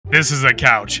This is a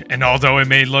couch, and although it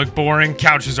may look boring,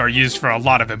 couches are used for a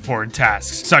lot of important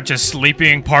tasks, such as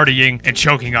sleeping, partying, and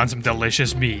choking on some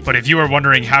delicious meat. But if you are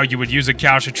wondering how you would use a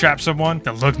couch to trap someone,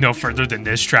 then look no further than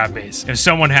this trap base. If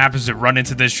someone happens to run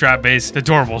into this trap base, the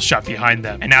door will shut behind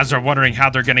them. And as they're wondering how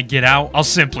they're gonna get out, I'll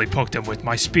simply poke them with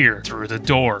my spear through the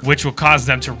door, which will cause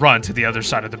them to run to the other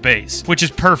side of the base, which is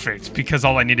perfect because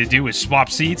all I need to do is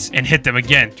swap seats and hit them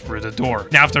again through the door.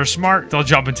 Now, if they're smart, they'll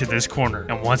jump into this corner,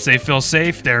 and once they feel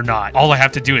safe, they're not. All I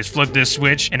have to do is flip this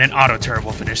switch and an auto turret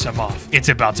will finish them off. It's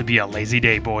about to be a lazy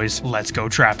day, boys. Let's go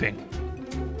trapping.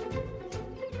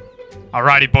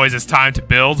 Alrighty, boys, it's time to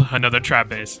build another trap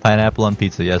base. Pineapple on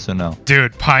pizza, yes or no?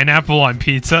 Dude, pineapple on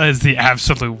pizza is the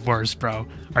absolute worst, bro.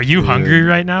 Are you hungry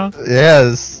right now?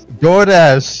 Yes.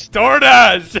 DoorDash.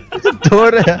 DoorDash!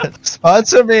 DoorDash.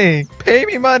 Sponsor me. Pay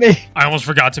me money. I almost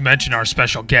forgot to mention our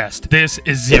special guest. This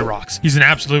is Xerox. He's an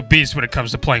absolute beast when it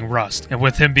comes to playing Rust. And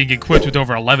with him being equipped with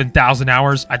over 11,000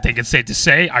 hours, I think it's safe to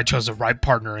say I chose the right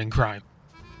partner in crime.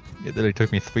 It literally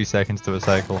took me 3 seconds to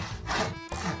recycle.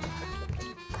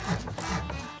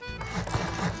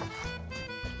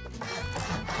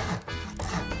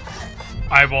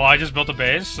 Alright, well, I just built a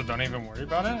base, so don't even worry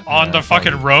about it. On the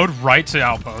fucking road, right to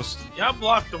Outpost. Y'all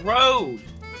blocked the road.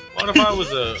 What if I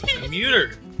was a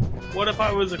commuter? What if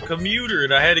I was a commuter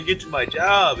and I had to get to my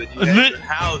job and you had your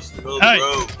house in the middle of the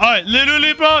road? Alright,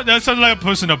 literally, bro, that sounds like a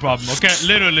personal problem, okay?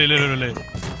 Literally.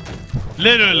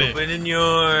 Opening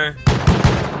your...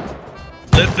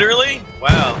 Literally?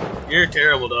 Wow, you're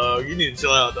terrible, dog. You need to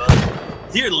chill out, dog.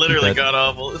 You're literally god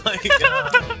awful. Like,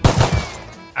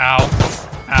 Ow.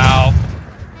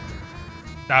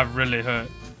 That really hurt.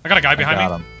 I got a guy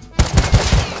behind me.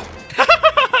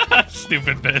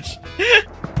 Stupid bitch.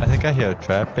 I think I hear a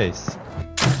trap base.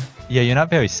 Yeah, you're not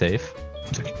very safe.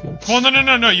 Well,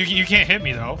 no. You can't hit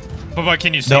me though. But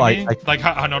can you see me? Like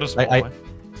how noticeable?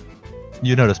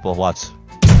 You noticeable. Watch.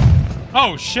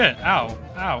 Oh shit! Ow!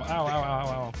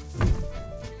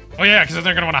 Oh yeah, because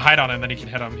they're gonna want to hide on him, then you can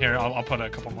hit him. Here, I'll put a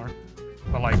couple more.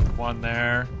 Put like one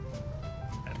there.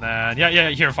 Then,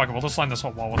 yeah, here, fuck it. We'll just line this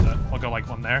whole wall with it. We'll go like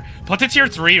one there. Put the tier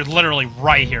 3 literally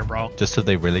right here, bro. Just so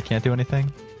they really can't do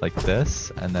anything? Like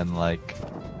this, and then like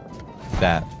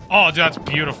that. Oh, dude, that's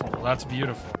beautiful. That's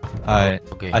beautiful. Alright,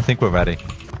 okay. I think we're ready.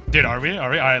 Dude, are we?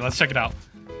 Alright, let's check it out.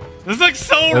 This is like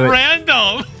so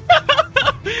random.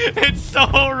 It's so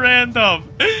random.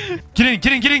 Get in.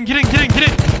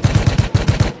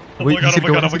 Oh my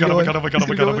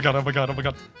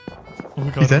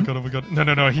god.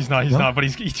 No, he's not, but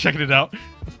he's checking it out.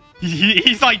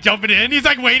 He's like jumping in. He's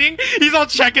like waiting. He's all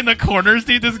checking the corners,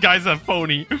 dude. This guy's a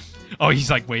phony. Oh,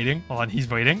 he's like waiting. Hold on, he's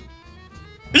waiting.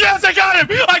 Yes, I got him!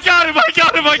 I got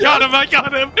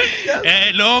him! Yes.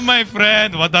 Hello, my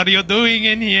friend. What are you doing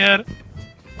in here?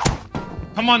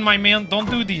 Come on, my man. Don't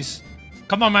do this.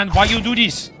 Come on, man. Why you do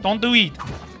this? Don't do it.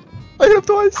 I hit him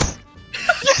twice.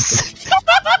 Yes.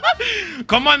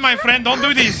 Come on, my friend. Don't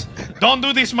do this. Don't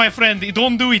do this, my friend.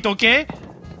 Don't do it, okay?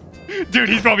 Dude,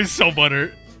 he's probably so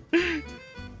butthurt.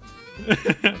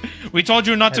 We told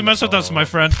you not to mess with us, my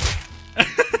friend.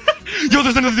 Yo,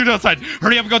 there's another dude outside.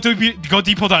 Hurry up, go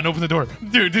depot down. Open the door.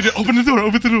 Dude, open the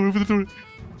door.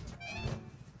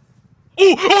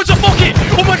 Oh, it's a fucking!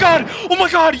 Oh my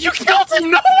god! You killed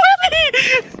him! No way!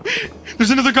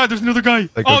 There's another guy.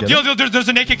 Oh, yo, there's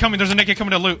a naked coming. To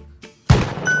loot.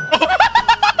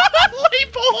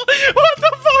 What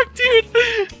the fuck, dude?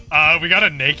 We got a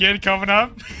naked coming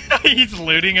up. He's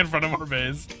looting in front of our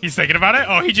base. He's thinking about it?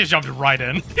 Oh, he just jumped right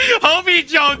in. Homie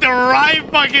jumped right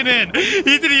fucking in. He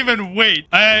didn't even wait.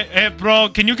 Hey, bro,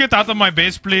 can you get out of my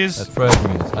base, please? That's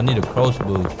fragments. I need a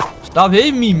crossbow. Stop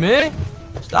hitting me, man.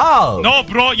 Stop. No,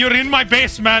 bro, you're in my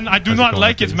base, man. I do not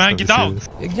like it, man. Get out.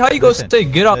 How you gonna say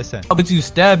get out? But you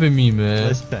stabbing me,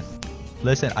 man.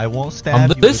 Listen, I won't stab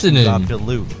you. I'm listening. Drop your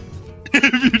loot.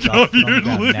 If you drop your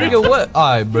loot. Nigga, what?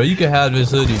 Alright, bro, you can have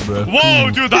this hoodie, bro. Whoa,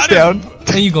 dude, that is...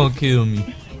 And you gonna kill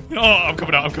me. Oh, I'm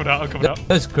coming out.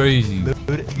 That's crazy.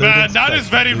 Man, that is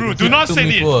very rude. Do not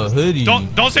say the...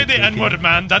 Don't say the N-word,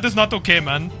 man. That is not okay,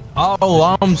 man.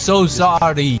 Oh, I'm so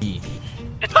sorry.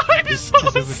 I'm so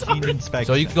sorry.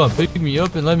 So you gonna pick me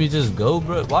up and let me just go,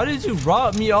 bro? Why did you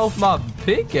rob me off my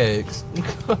pickaxe?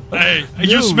 Hey,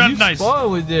 you smell nice.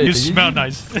 You smell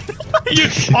nice. You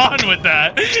spawn with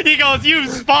that. He goes, you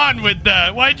spawn with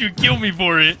that. Why'd you kill me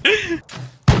for it?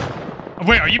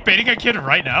 Wait, are you baiting a kid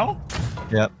right now?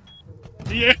 Yep.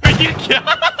 Yeah,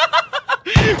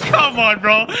 come on,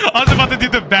 bro. I was about to do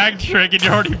the bag trick and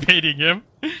you're already baiting him.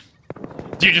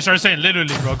 Dude, just start saying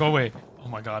literally, bro. Go away. Oh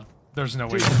my god. There's no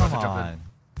way. Dude, come on.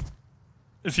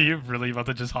 Is he really about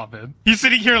to just hop in? He's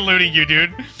sitting here looting you,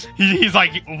 dude. He's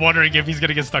like wondering if he's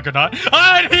gonna get stuck or not. Oh,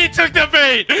 and he took the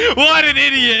bait! What an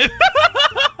idiot!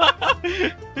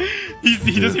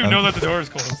 He doesn't even know that the door is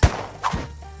closed.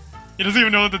 He doesn't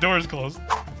even know that the door is closed.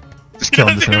 Just He kill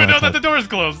him. doesn't even know that the door is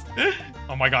closed.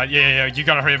 Oh my god, yeah. You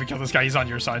gotta hurry up and kill this guy. He's on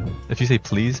your side. If you say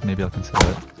please, maybe I'll consider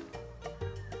it.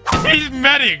 He's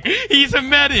medding! He's a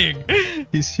medding!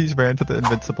 He's ran to the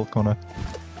invincible corner.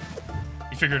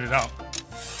 He figured it out.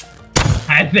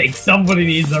 I think somebody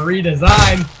needs a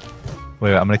redesign.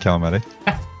 Wait, I'm gonna kill him, ready?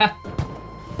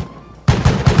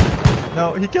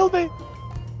 No, he killed me!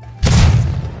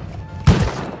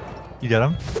 You get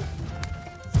him?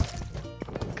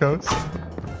 Coast?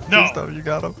 No. Coast, you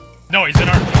got him. No, he's in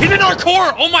our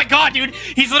core! Oh my god, dude!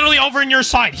 He's literally over in your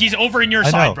side. He's over in your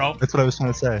side, bro. That's what I was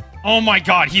trying to say. Oh my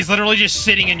god, he's literally just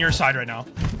sitting in your side right now.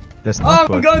 That's Oh, not I'm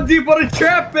good. going deep on a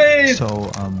trap base. So,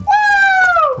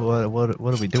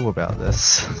 what do we do about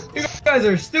this? You guys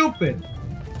are stupid.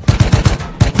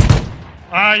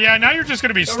 Yeah, now you're just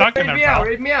gonna be stuck in there, pal.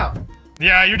 Raid me out.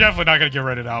 Yeah, you're definitely not gonna get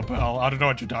raided out, pal. I don't know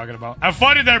what you're talking about. Have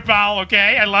fun in there, pal,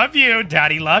 okay? I love you.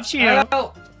 Daddy loves you.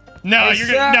 Help. No, Hey, you're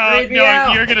Seth, gonna raid me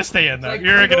out. you're gonna stay in there. Like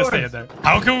You're two gonna stay doors. in there.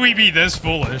 How can we be this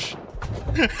foolish?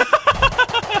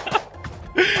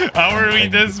 How are we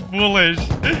this foolish?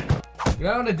 You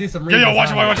want to do some Yo, watch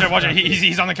redesign. it, watch it.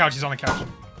 He's on the couch. He's on the couch.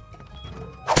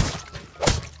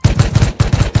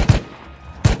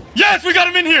 Yes, we got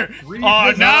him in here.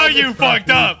 Oh, now you fucked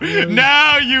up.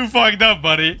 Now you fucked up,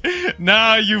 buddy.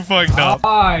 Now you fucked up.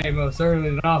 I most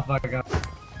certainly did not fuck up.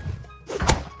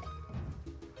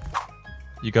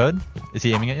 You good? Is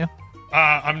he aiming at you?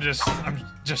 I'm just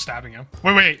stabbing him.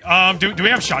 Wait. Do we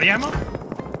have shoddy ammo?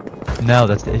 No,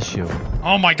 that's the issue.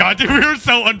 Oh my god, dude, we were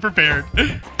so unprepared.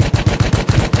 Did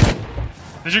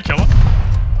you kill him?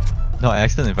 No, I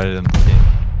accidentally invited him to the game.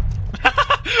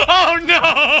 Oh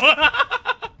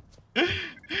no!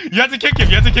 You have to kick him.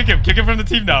 You have to kick him. Kick him from the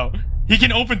team now. He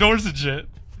can open doors and shit.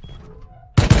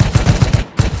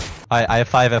 I have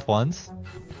 5 F1s.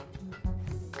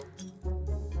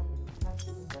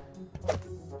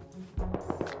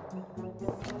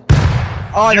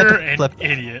 Oh, I got You're the an flip.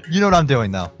 idiot. You know what I'm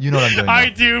doing now. You know what I'm doing now. I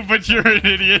do, but you're an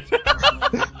idiot.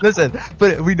 Listen,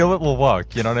 but we know it will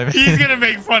work. You know what I mean? He's gonna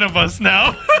make fun of us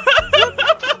now.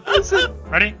 Listen.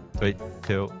 Ready? 3,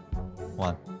 2,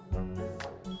 1.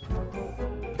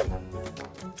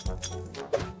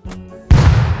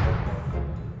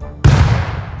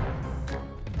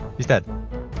 He's dead.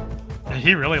 Did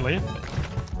he really leave?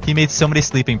 He made so many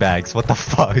sleeping bags. What the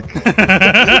fuck?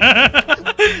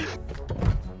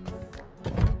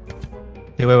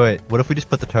 Hey, wait. What if we just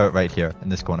put the turret right here in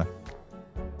this corner?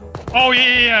 Oh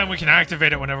yeah. We can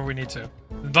activate it whenever we need to.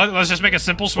 Let's just make a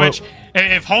simple switch.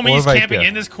 If homie's right camping there.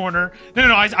 in this corner,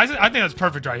 no. I think that's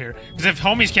perfect right here. Because if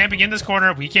homie's camping in this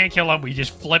corner, we can't kill him. We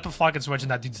just flip a fucking switch and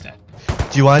that dude's dead.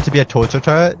 Do you want it to be a torture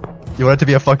turret? You want it to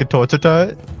be a fucking torture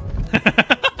turret?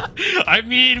 I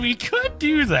mean, we could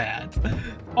do that.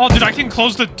 Oh, dude, I can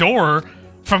close the door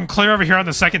from clear over here on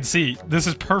the second seat. This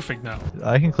is perfect now.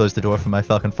 I can close the door from my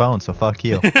fucking phone, so fuck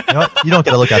you. You know what? You don't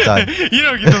get to look outside. You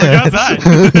don't get to look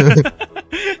outside.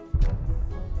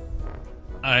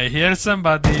 I hear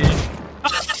somebody.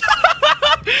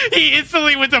 He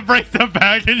instantly went to break the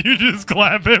bag and you just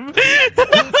clap him.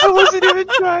 I wasn't even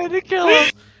trying to kill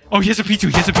him. Oh, he has a P2.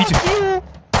 He has a P2.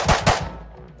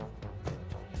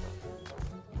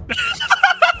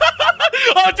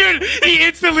 Oh, dude, he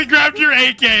instantly grabbed your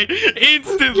AK.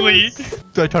 Instantly.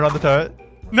 Do I turn on the turret?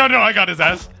 No, I got his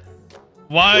ass.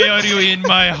 Why are you in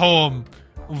my home?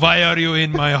 Why are you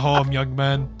in my home, young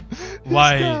man?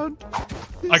 Why?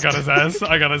 I got his ass.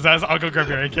 I'll go grab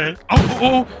your AK.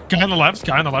 Oh. Guy on the left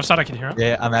side. I can hear him.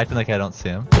 Yeah, I'm acting like I don't see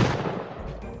him.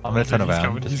 I'm gonna turn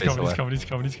around. He's Just face away. coming.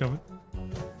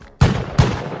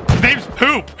 His name's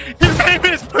Poop. His name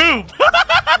is Poop.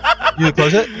 You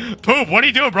close it? Poop, what are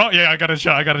you doing, bro? Yeah, I got a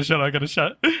shot.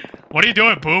 What are you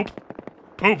doing, Poop?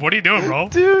 Poop, what are you doing, bro?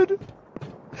 Dude.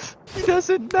 He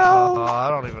doesn't know. I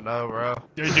don't even know, bro.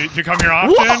 Do you come here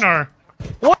often, or?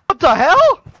 What the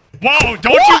hell? Whoa,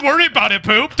 don't you worry about it,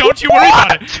 Poop. Don't you worry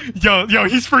about it. Yo,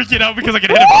 he's freaking out because I can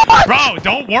hit him. Bro,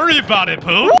 don't worry about it,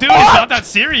 Poop. Dude, it's not that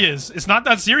serious. It's not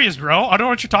that serious, bro. I don't know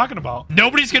what you're talking about.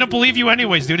 Nobody's gonna believe you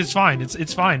anyways, dude. It's fine.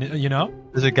 It's fine, you know?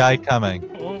 There's a guy coming.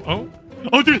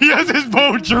 Oh, dude, he has his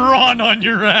bow drawn on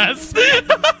your ass.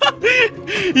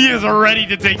 He is ready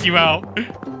to take you out.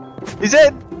 He's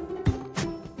in.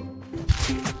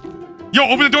 Yo,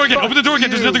 open the door again.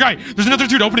 There's another guy. There's another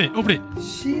dude. Open it.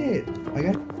 Shit. I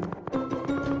got.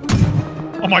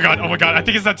 Oh my god. I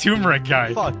think it's that turmeric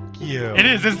guy. Fuck you. It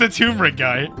is. It's the turmeric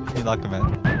guy. You locked him in.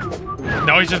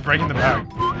 No, he's just breaking the bag.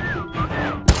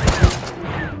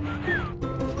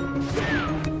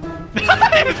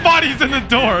 His body's in the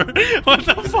door. What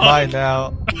the fuck? Mine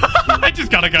now. I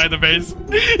just got a guy in the base.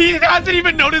 He hasn't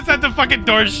even noticed that the fucking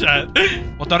door's shut.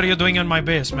 What are you doing in my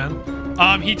base, man?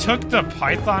 He took the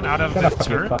python out of the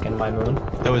turret. Fucking my moon.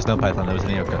 There was no python. There was an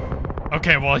Eoka.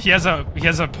 Okay, well he has a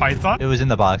python. It was in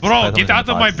the box. Bro, Python get was in out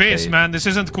the of my box. base, They- man. This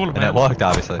isn't cool, And it man. worked,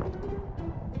 obviously.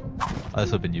 I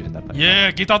also been using that python.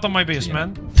 Yeah, get out of my base,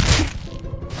 man.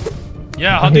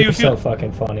 Yeah, how do you You're feel? so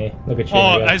fucking funny. Look at you.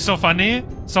 Oh, yeah. it's so funny.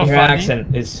 So Your funny.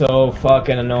 accent is so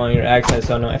fucking annoying. Your accent is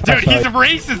so annoying. Dude, he's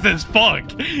racist as fuck.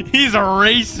 He's a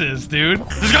racist, dude.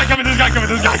 This guy coming, this guy coming,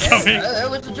 this guy coming. It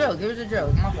was a joke. It was a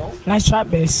joke. My fault. Nice trap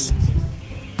base.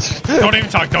 Don't even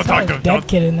talk, don't talk to him. Dead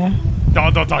kid in there.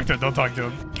 Don't talk to him, don't talk to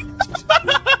him.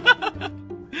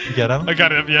 You get him? I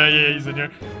got him, yeah, he's in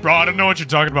here. Bro, I don't know what you're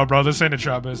talking about, bro. This ain't a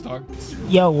trap base, dog.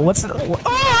 Yo, what's the?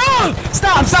 Oh!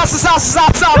 Stop, bro!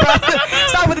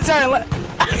 Stop with the turn.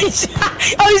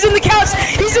 Oh, he's in the couch.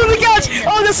 He's in the couch.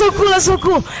 Oh, that's so cool. That's so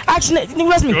cool. Action,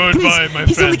 rest me, Goodbye, please. my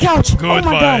He's friend. in the couch. Goodbye. Oh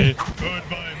my god.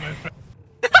 Goodbye, my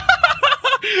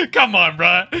friend. Come on,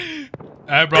 bro.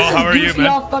 Hey, bro, how are you, man?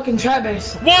 Y'all fucking trap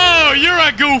base. Whoa, you're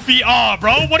a goofy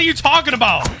bro. What are you talking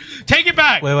about? Take it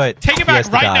back. Wait. Take it He has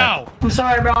back to right die. now. I'm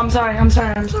sorry, bro. I'm sorry.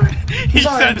 He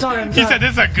sorry, said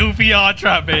this is a goofy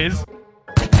trap base.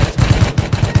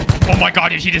 Oh my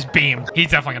god, he just beamed. He's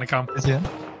definitely gonna come. Is he in?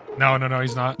 No,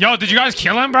 he's not. Yo, did you guys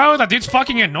kill him, bro? That dude's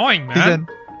fucking annoying, man. He's in,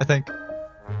 I think.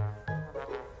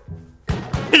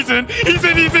 He's in.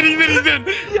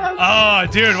 Oh,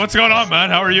 dude, what's going on, man?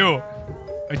 How are you?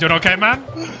 Are you doing okay, man?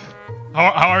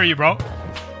 How are you, bro?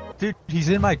 Dude, he's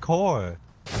in my core.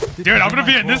 Dude, I'm gonna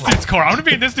be in this dude's core. I'm gonna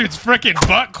be in this dude's freaking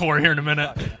butt core here in a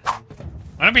minute. I'm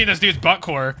gonna be in this dude's butt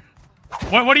core.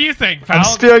 What do you think, pal? I'm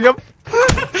steering him.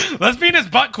 Let's be in his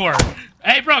butt core.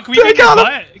 Hey, bro, can we be in your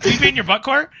butt? Can we be in your butt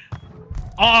core?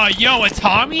 Oh, yo, a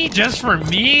Tommy just for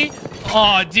me?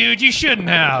 Oh, dude, you shouldn't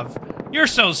have. You're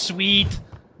so sweet.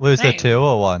 Was there Hey. 2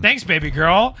 or 1? Thanks, baby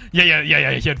girl. Yeah.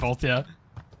 You had both, yeah.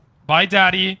 Bye,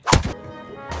 daddy.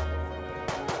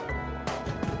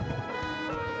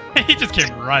 He just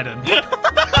came right in.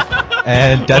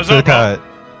 And death What's to the up, bro? cut.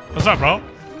 What's up, bro?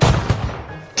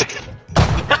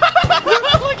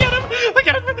 Look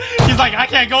at him. He's like, I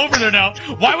can't go over there now.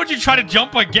 Why would you try to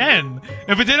jump again?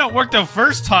 If it didn't work the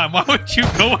first time, why would you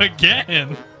go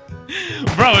again?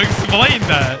 Bro, explain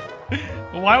that.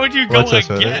 Why would you go What's this,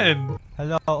 again?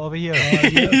 Hello, over here.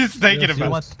 He's thinking You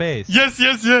about want it. space? Yes.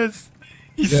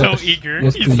 He's so eager.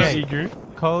 Yes, He's so please. eager.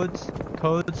 Codes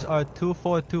are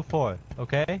 2424,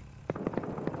 okay?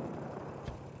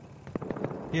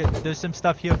 Here, there's some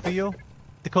stuff here for you.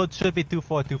 The code should be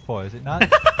 2424, is it not?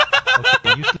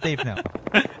 Okay, you slave now.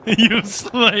 You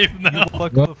slave now. You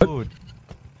work for food.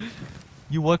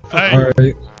 You work for Hey.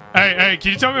 food. Hey,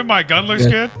 can you tell me my gun looks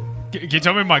good? Can you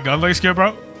tell me my gun looks good,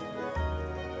 bro?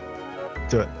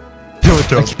 Do it. Do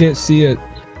it, I can't see it.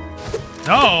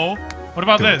 No. What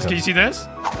about Do it, this? do Can it. you see this?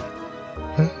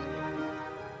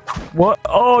 What?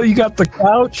 Oh, you got the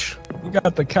couch? You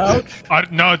got the couch?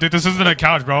 No, dude, this isn't a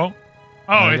couch, bro.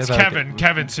 Oh, No, it's you gotta Kevin.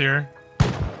 Kevin's here.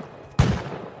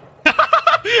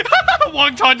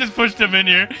 Wongton just pushed him in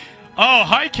here. Oh,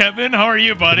 hi, Kevin. How are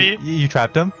you, buddy? You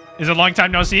trapped him? Is it a long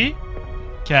time no see?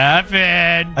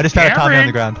 Kevin. I just found a Tommy on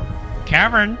the ground.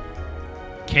 Kevin.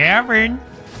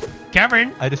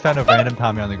 I just found a random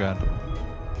Tommy on the ground.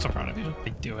 I'm so proud of you.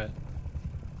 They do it.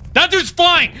 That dude's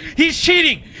flying! He's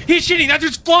cheating! That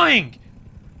dude's flying!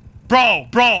 Bro,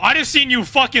 I just seen you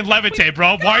fucking levitate,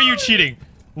 bro. Why are you cheating?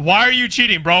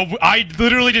 Bro? I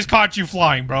literally just caught you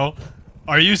flying, bro.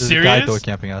 Are you There's a guy door serious?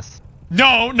 camping us.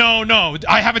 No.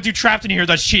 I have a dude trapped in here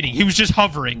that's cheating. He was just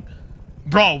hovering.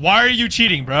 Bro, why are you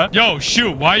cheating, bro? Yo,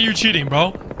 shoot, why are you cheating,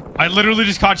 bro? I literally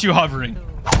just caught you hovering.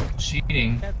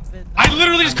 Cheating. I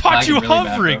literally just caught you lagging really bad,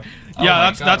 hovering. bro. Oh Yeah, my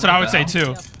that's God, what I what would the say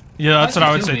hell? too. Yeah, that's what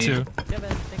I would say Why'd you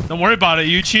too. Don't worry about it.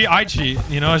 You cheat, I cheat.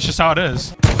 You know, it's just how it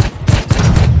is.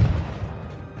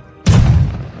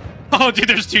 Oh, dude,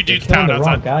 there's two dudes You're killing down the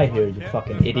wrong outside. guy here, you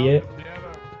fucking idiot.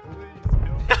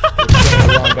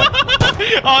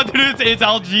 Oh, dude, it's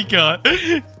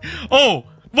Algica. Oh,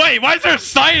 wait, why is there a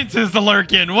scientist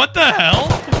lurking? What the hell?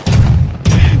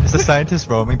 Is the scientist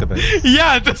roaming the base?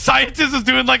 Yeah, the scientist is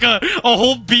doing like a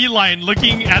whole beeline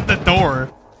looking at the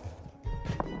door.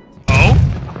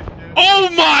 Oh? Oh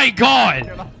my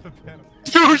god!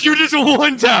 Dude, you just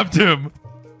one-tapped him!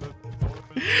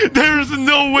 There's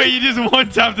no way you just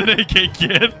one-tapped an AK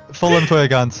kid. Full employer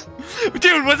guns.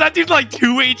 Dude, was that dude like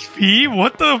 2 HP?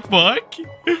 What the fuck?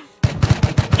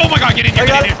 Oh my god, get in here,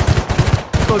 get in here!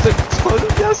 Close it,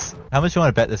 yes! How much you want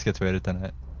to bet this gets raided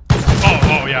tonight?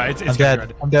 Oh, yeah, it's I'm dead.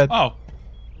 ready. I'm dead. Oh.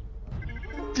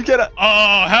 You get it.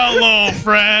 Oh, hello,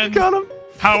 friend. Got him.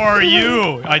 How are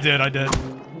you? I did.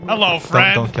 Hello,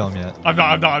 friend. Don't kill him yet.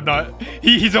 I'm not.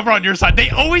 He's over on your side. They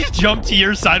always jump to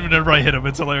your side whenever I hit him.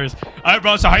 It's hilarious. All right,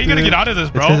 bro. So how are you gonna get out of this,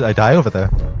 bro? I die over there.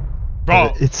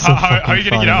 Bro, It's so how are you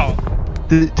gonna get out?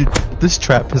 Dude, this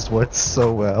trap has worked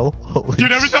so well. Holy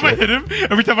Dude, every time I shit. hit him,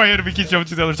 he keeps jumping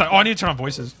to the other side. Oh, I need to turn on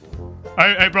voices.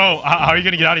 Hey, bro, how are you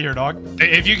gonna get out of here, dog?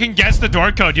 If you can guess the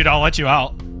door code, dude, I'll let you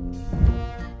out.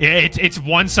 Yeah, it's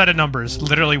one set of numbers.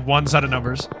 Literally one set of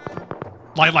numbers.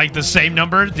 Like the same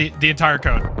number, the entire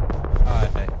code.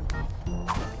 Alright.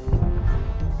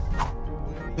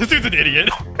 This dude's an idiot.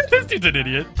 This dude's an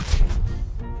idiot.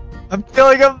 I'm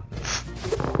killing him.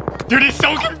 Dude, he's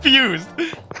so confused.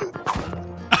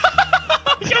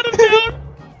 I got him down.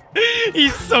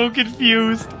 He's so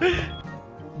confused.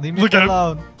 Leave me Look at him.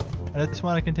 alone. I just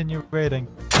want to continue raiding.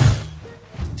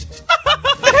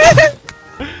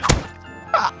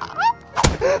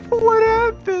 What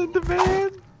happened,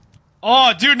 man?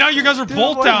 Oh, dude, now you guys are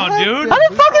bolt down, dude. How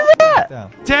the fuck is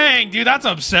that? Dang, dude, that's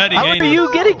upsetting. How ain't are it?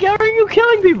 you getting? How are you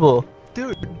killing people?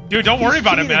 Dude, Dude, don't worry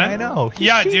about it, cheating, man. I know. He's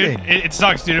Yeah, cheating. dude, it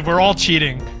sucks, dude. We're all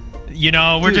cheating. You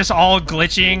know, we're Dude, just all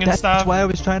glitching and that's stuff. why I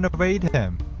was trying to raid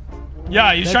him.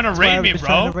 Yeah, he's trying to That's why I raid me, was bro.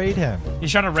 trying to raid him.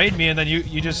 He's trying to raid me, and then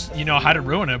you just, had to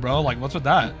ruin it, bro. Like, what's with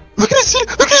that? Look at this!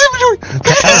 Look at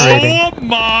this! Oh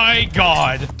my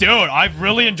god. Dude, I've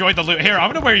really enjoyed the loot. Here,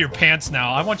 I'm gonna wear your pants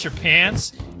now. I want your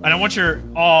pants, and I want your...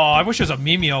 Oh, I wish it was a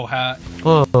Mimeo hat.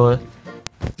 Whoa.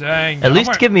 Dang. At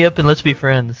least give me up and let's be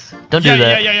friends. Don't do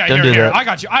that. Yeah. Don't Here, do that. I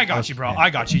got you, bro. I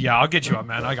got you. Yeah, I'll get you up,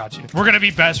 man. I got you. We're gonna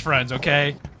be best friends,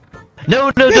 okay?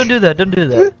 No, don't do that. Don't do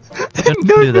that. Don't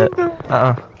do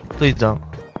that. Please don't.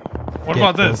 What Get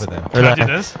about this? over there. Can I do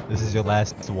this? This is your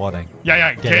last warning.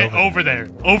 Yeah. Get over there.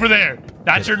 Over there.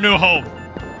 That's your new home.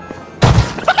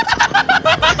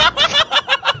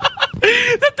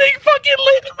 That thing fucking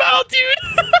laid him out, dude.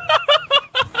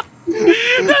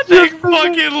 That thing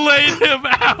fucking laid him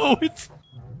out.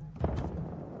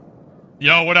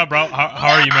 Yo, what up, bro? How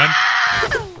are you, man?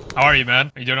 How are you,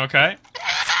 man? Are you doing okay?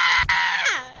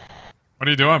 What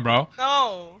are you doing, bro?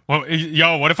 No. Well,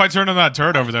 yo, what if I turn on that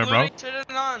turret over there, bro? Turn it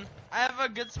on. I have a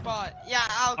good spot. Yeah,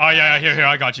 I'll... Oh, yeah, here,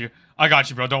 I got you. I got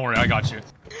you, bro. Don't worry, I got you.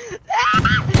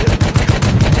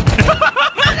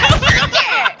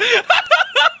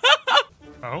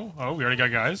 Oh, we already got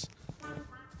guys.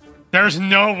 There's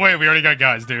no way we already got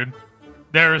guys, dude.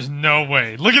 There's no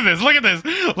way. Look at this, look at this.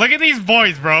 Look at these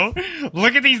boys, bro.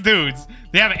 Look at these dudes.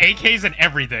 They have AKs and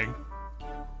everything.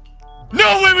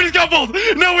 No way we just got both.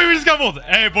 No way we just got both.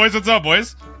 Hey, boys, what's up,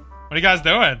 boys? What are you guys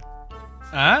doing?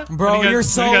 Huh? Bro, you're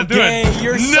so gay.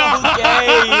 You're so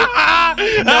gay.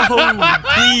 No,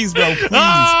 please, bro. Please, dude,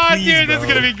 bro. this is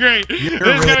gonna be great. You're this is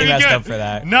really gonna be messed good. up for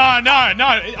that. No.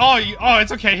 Oh,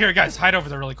 it's okay. Here, guys, hide over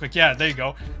there really quick. Yeah, there you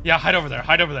go. Yeah, hide over there.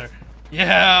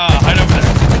 Yeah, hide over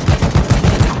there.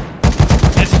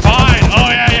 It's fine. Oh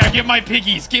yeah. Get my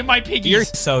piggies. You're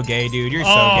so gay, dude. You're so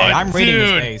gay. I'm raiding the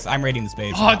space. I'm raiding the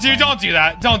space. Oh, dude, don't do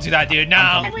that. Don't do that, dude. No.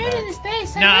 I'm raiding the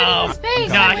space. No. I'm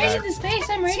raiding the space.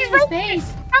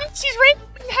 She's raiding.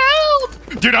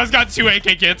 Help! Dude, I just got 2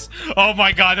 AK kits. Oh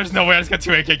my god, there's no way I just got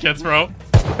 2 AK kits, bro.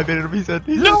 I made it a reset.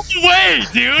 No way,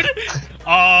 dude!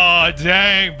 Oh,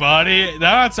 dang, buddy.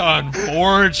 That's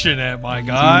unfortunate, my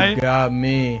guy. You got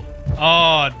me.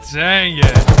 Oh, dang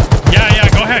it. Yeah,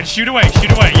 go ahead. Shoot away.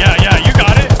 Yeah, you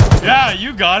got it. Yeah,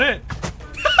 you got it.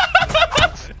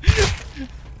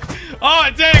 Oh,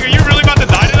 dang, are you really about to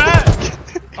die to that?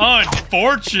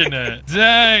 Unfortunate.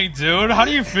 Dang, dude. How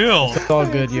do you feel? It's all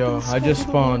good, yo. I just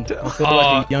spawned. I feel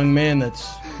like a young man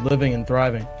that's living and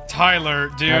thriving. Tyler,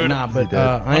 dude. Nah, but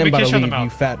I am about to leave, you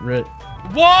fat rit.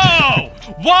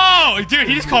 Whoa! Dude,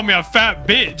 he just called me a fat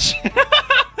bitch.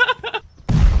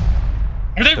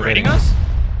 Are they raiding us?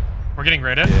 We're getting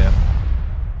raided? Yeah.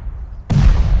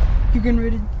 You're getting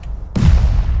raided.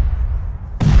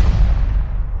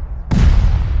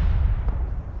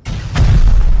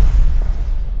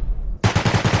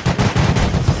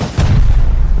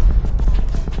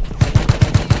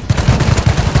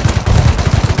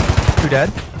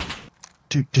 Dead?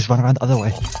 Dude, just run around the other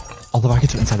way. All the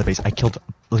rockets are inside the base. I killed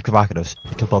the rocketers.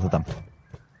 I killed both of them.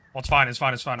 Well, it's fine.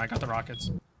 I got the rockets.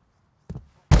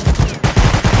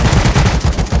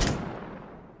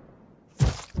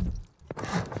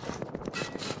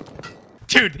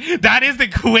 Dude, that is the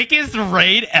quickest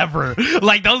raid ever.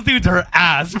 Like, those dudes are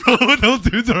ass, bro. Those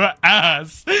dudes are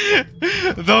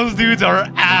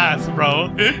ass,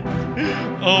 bro.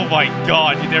 Oh my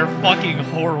god, dude, they're fucking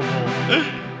horrible.